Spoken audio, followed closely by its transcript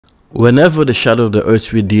Whenever the Shadow of the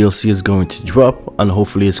Erdtree DLC is going to drop, and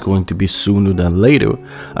hopefully it's going to be sooner than later,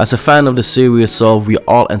 as a fan of the series itself, we are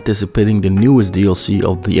all anticipating the newest DLC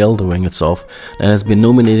of the Elden Ring itself that has been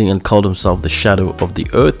nominating and called himself the Shadow of the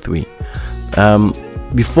Erdtree.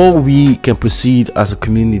 Before we can proceed as a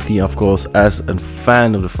community, of course, as a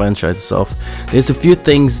fan of the franchise itself, there's a few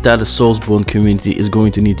things that the Soulsborne community is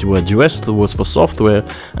going to need to address towards FromSoftware,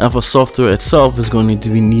 and FromSoftware itself is going to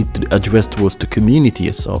need to address towards the community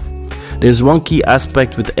itself. There's one key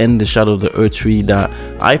aspect within the Shadow of the Erdtree that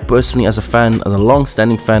I personally, as a fan, as a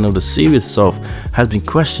long-standing fan of the series itself, has been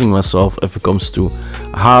questioning myself if it comes to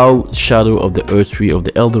how Shadow of the Erdtree of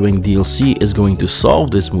the Elden Ring DLC is going to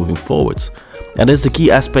solve this moving forwards. And that's the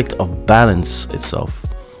key aspect of balance itself.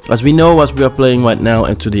 As we know, as we are playing right now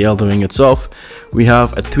into the Elden Ring itself, we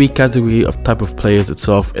have a three category of type of players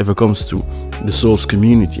itself if it comes to the Souls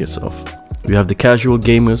community itself. We have the casual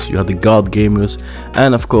gamers, you have the god gamers,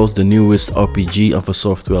 and of course the newest RPG and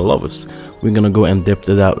FromSoftware lovers. We're gonna go in depth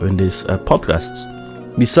to that in this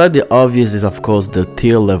podcast. Beside the obvious is of course the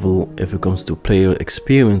tier level if it comes to player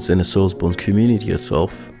experience in the Soulsborne community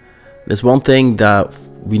itself. There's one thing that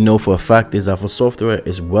we know for a fact is that FromSoftware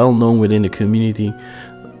is well known within the community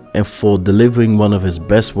and for delivering one of his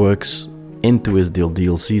best works into his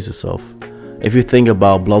DLCs itself. If you think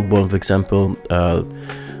about Bloodborne, for example,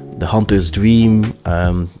 the Hunter's Dream,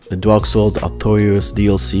 the Dark Souls, Artorias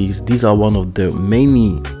DLCs, these are one of the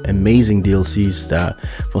many amazing DLCs that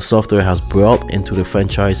FromSoftware has brought into the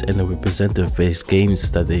franchise and the representative based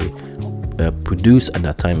games that they produce at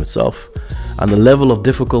that time itself. And the level of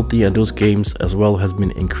difficulty in those games as well has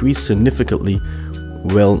been increased significantly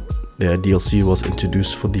when the DLC was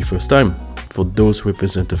introduced for the first time for those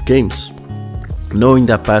representative games. Knowing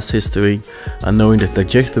that past history and knowing the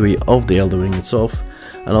trajectory of the Elden Ring itself,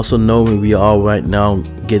 and also knowing we are right now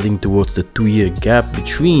getting towards the 2-year gap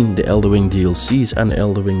between the Elden Ring DLCs and the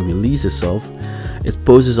Elden Ring release itself, it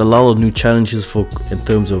poses a lot of new challenges in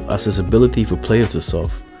terms of accessibility for players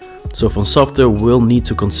itself. So FromSoftware will need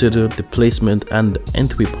to consider the placement and the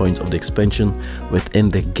entry point of the expansion within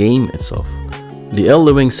the game itself. The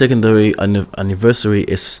Elden Ring secondary anniversary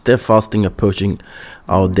is steadfastly approaching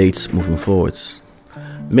our dates moving forwards.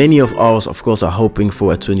 Many of us of course are hoping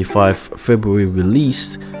for a 25 February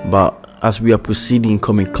release, but as we are proceeding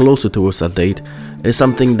coming closer towards that date, it's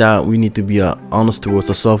something that we need to be honest towards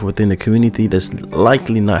ourselves within the community that's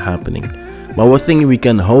likely not happening. But one thing we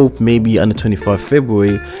can hope maybe on the 25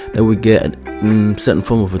 February that we get a certain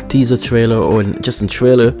form of a teaser trailer or just a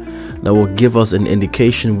trailer that will give us an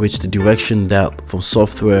indication which the direction that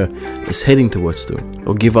FromSoftware is heading towards to,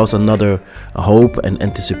 or give us another hope and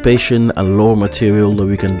anticipation and lore material that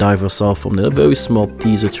we can dive ourselves from the very small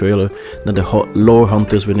teaser trailer that the lore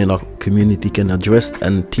hunters within our community can address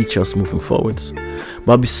and teach us moving forwards.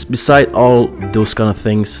 But beside all those kind of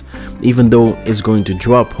things, even though it's going to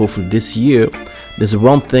drop hopefully this year, there's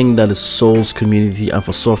one thing that the Souls community and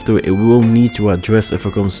FromSoftware it will need to address if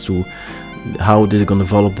it comes to how they're going to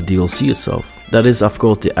develop the DLC itself. That is of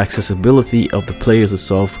course the accessibility of the players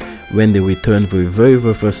itself when they return for the very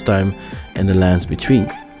first time in the lands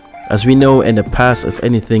between. As we know in the past, if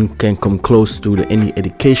anything can come close to any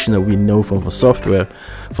education that we know from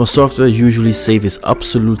FromSoftware usually saves its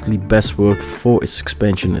absolutely best work for its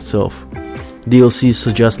expansion itself. DLCs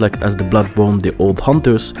suggest like as the Bloodborne, the Old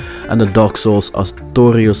Hunters, and the Dark Souls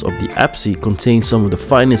Artorias of the Apsi contain some of the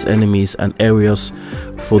finest enemies and areas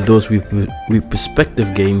for those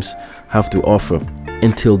perspective games have to offer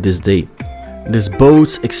until this day. This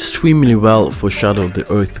bodes extremely well for Shadow of the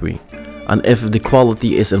Erdtree, and if the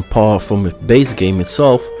quality is in par from the base game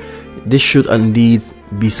itself, this should indeed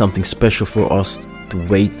be something special for us to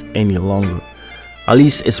wait any longer. At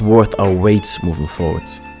least it's worth our wait moving forward.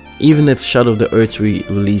 Even if Shadow of the Erdtree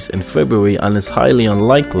released in February and is highly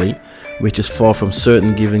unlikely, which is far from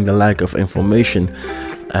certain given the lack of information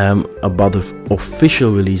about the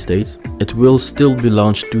official release date, it will still be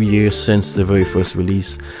launched 2 years since the very first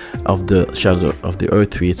release of the Shadow of the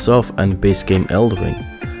Erdtree itself and base game Elden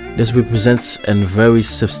Ring. This represents a very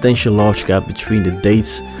substantial large gap between the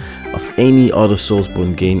dates of any other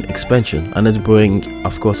Soulsborne game expansion, and it brings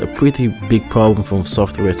of course a pretty big problem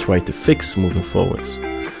FromSoftware trying to fix moving forwards.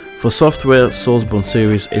 FromSoftware Soulsborne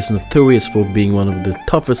series is notorious for being one of the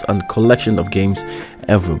toughest and collection of games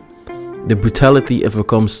ever. The brutality if it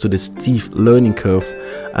comes to the steep learning curve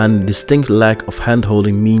and distinct lack of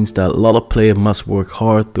handholding means that a lot of players must work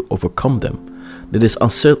hard to overcome them. That is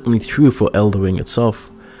uncertainly true for Elden Ring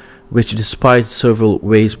itself, which despite several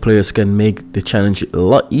ways players can make the challenge a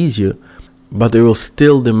lot easier, but they will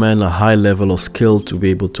still demand a high level of skill to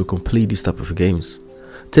be able to complete these type of games.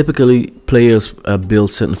 Typically, players build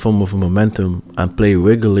certain form of momentum and play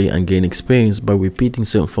regularly and gain experience by repeating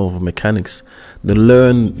certain form of mechanics. They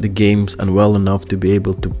learn the games and well enough to be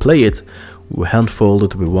able to play it with hand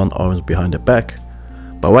folded with one arm behind their back.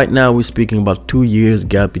 But right now we're speaking about 2 years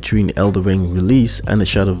gap between Elden Ring release and the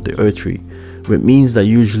Shadow of the Erdtree, which means that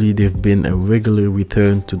usually they've been a regular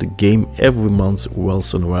return to the game every month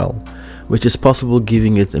once in a while, which is possible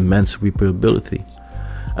giving it immense replayability.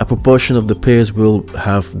 A proportion of the players will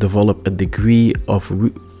have developed a degree of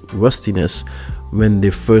rustiness when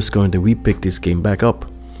they're first going to repick this game back up.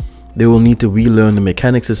 They will need to relearn the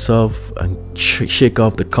mechanics itself and shake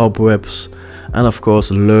off the cobwebs, and of course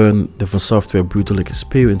learn the FromSoftware brutal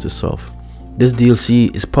experience itself. This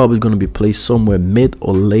DLC is probably going to be placed somewhere mid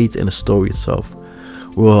or late in the story itself.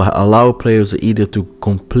 Will allow players either to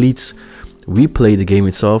replay the game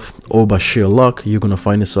itself, or by sheer luck you're gonna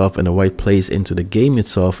find yourself in the right place into the game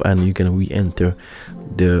itself and you can re-enter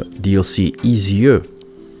the DLC easier.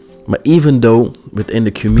 But even though within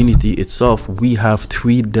the community itself we have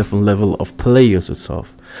 3 different levels of players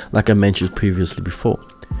itself, like I mentioned previously before.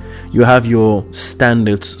 You have your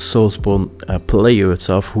standard Soulsborne player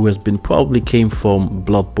itself, who has been probably came from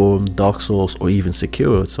Bloodborne, Dark Souls, or even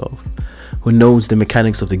Sekiro itself, who knows the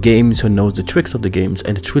mechanics of the games, who knows the tricks of the games,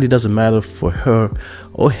 and it really doesn't matter for her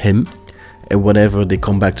or him and whenever they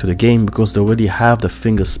come back to the game, because they already have the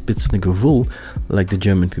Fingerspitzengefühl, like the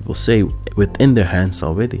German people say, within their hands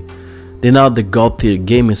already. They're not the god tier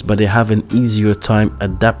gamers, but they have an easier time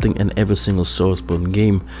adapting in every single Soulsborne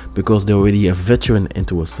game because they're already a veteran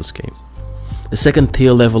towards this game. The second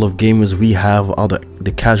tier level of gamers we have are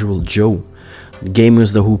the casual Joe.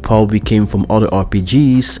 Gamers who probably came from other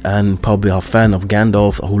RPGs and probably are a fan of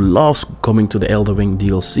Gandalf, who loves coming to the Elden Ring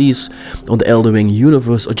DLCs or the Elden Ring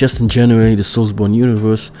universe, or just in general the Soulsborne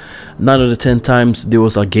universe. 9 out of 10 times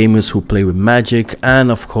those are gamers who play with magic, and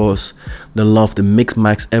of course they love the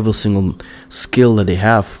mix-max every single skill that they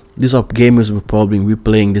have. These are gamers who are probably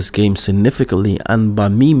replaying this game significantly, and by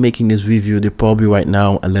me making this review they're probably right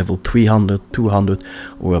now at level 300, 200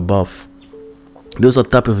 or above. Those are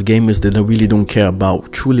type of gamers that really don't care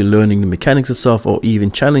about truly learning the mechanics itself or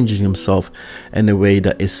even challenging themselves in a way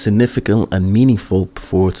that is significant and meaningful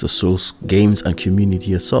for the Souls games and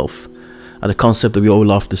community itself. And the concept that we all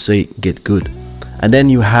love to say, get good. And then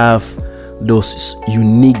you have those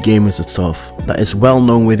unique gamers itself that is well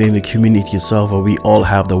known within the community itself, where we all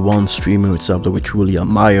have the one streamer itself that we truly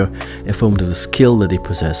admire in terms of the skill that they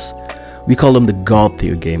possess. We call them the god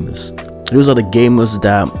tier gamers. Those are the gamers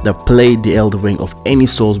that play the Elden Ring of any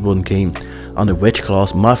Soulsborne game on the Wedge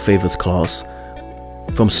class, my favorite class,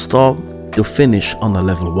 from start to finish on the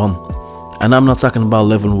level 1. And I'm not talking about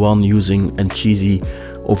level 1 using a cheesy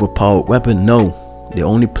overpowered weapon, no. They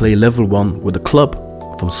only play level 1 with a club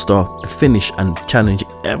from start to finish and challenge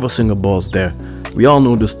every single boss there. We all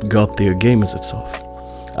know those god tier gamers itself.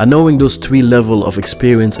 And knowing those 3 levels of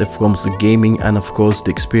experience from the gaming, and of course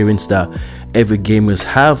the experience that every gamers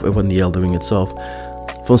have over the Elden Ring itself,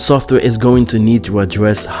 FromSoftware is going to need to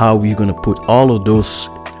address how we're going to put all of those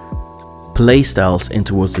playstyles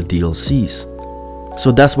into the DLCs.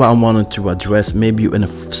 So that's what I wanted to address, maybe in a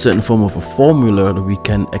certain form of a formula that we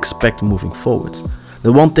can expect moving forward.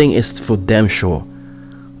 The one thing is for damn sure,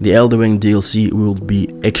 the Elden Ring DLC will be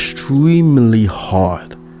extremely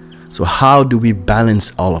hard. So how do we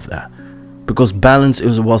balance all of that? Because balance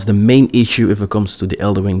was the main issue if it comes to the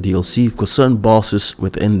Elden Ring DLC, because certain bosses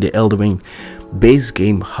within the Elden Ring base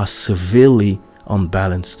game are severely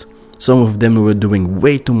unbalanced. Some of them were doing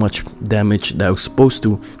way too much damage that was supposed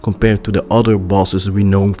to, compared to the other bosses we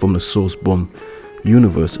know from the Soulsborne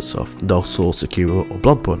universe itself, Dark Souls, Sekiro or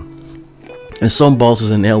Bloodborne. And some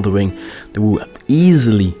bosses in Elden Ring, they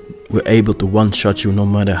were able to one-shot you no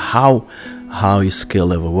matter how high your skill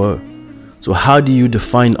level were. So how do you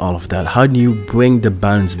define all of that? How do you bring the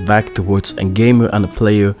balance back towards a gamer and a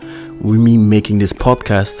player? With me making this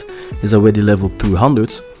podcast is already level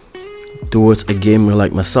 200, towards a gamer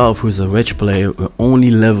like myself who's a rich player who only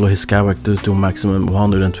level his character to maximum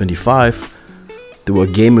 125, to a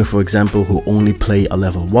gamer for example who only play a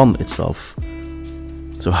level 1 itself.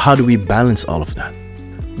 So how do we balance all of that?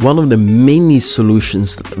 One of the many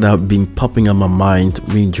solutions that have been popping on my mind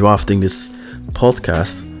when drafting this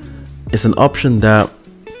podcast is an option that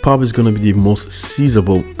probably is going to be the most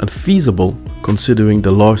feasible considering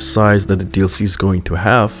the large size that the DLC is going to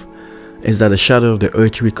have, is that the Shadow of the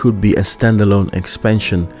Erdtree could be a standalone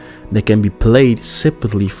expansion that can be played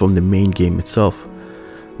separately from the main game itself.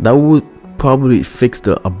 That would probably fix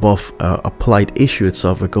the above applied issue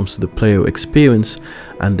itself when it comes to the player experience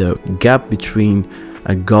and the gap between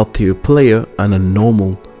a god tier player and a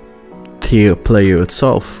normal tier player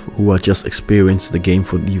itself who are just experienced the game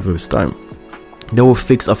for the first time. They will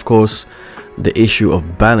fix, of course, the issue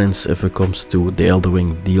of balance if it comes to the Elden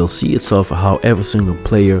Ring DLC itself, how every single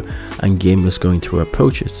player and gamer is going to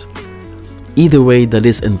approach it. Either way, that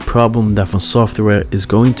is a problem that FromSoftware is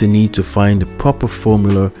going to need to find the proper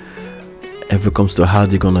formula if it comes to how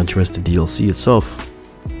they're going to address the DLC itself.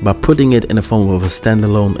 By putting it in the form of a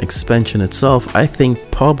standalone expansion itself, I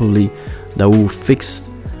think probably that will fix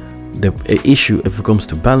the issue if it comes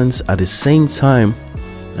to balance, at the same time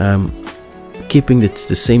keeping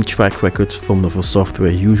the same track record from the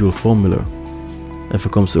FromSoftware usual formula if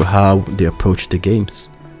it comes to how they approach the games.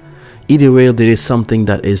 Either way, there is something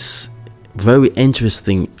that is very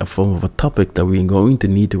interesting, a form of a topic that we're going to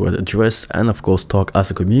need to address and of course talk as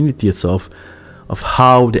a community itself, of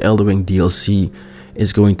how the Elden Ring DLC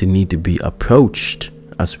is going to need to be approached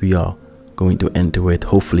as we are going to enter it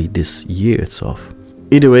hopefully this year itself.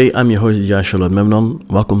 Either way, I'm your host Hidetaka.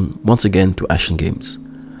 Welcome once again to Ashen Games.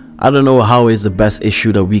 I don't know how is the best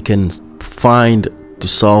issue that we can find to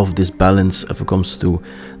solve this balance if it comes to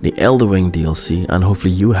the Elden Ring DLC, and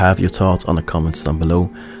hopefully you have your thoughts on the comments down below.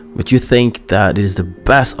 But you think that it is the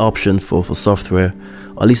best option for FromSoftware,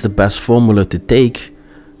 or at least the best formula to take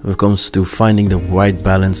if it comes to finding the right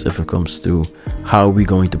balance if it comes to how we're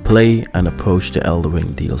going to play and approach the Elden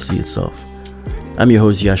Ring DLC itself. I'm your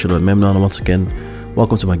host Hidetaka, and once again,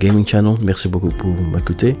 welcome to my gaming channel. Merci beaucoup pour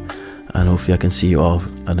m'écouter, and hopefully I can see you all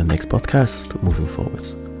at the next podcast moving forward.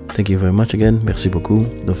 Thank you very much again. Merci beaucoup.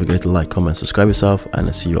 Don't forget to like, comment, subscribe yourself, and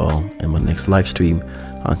I'll see you all in my next live stream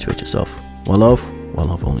on Twitch itself. One love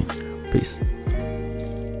only. Peace.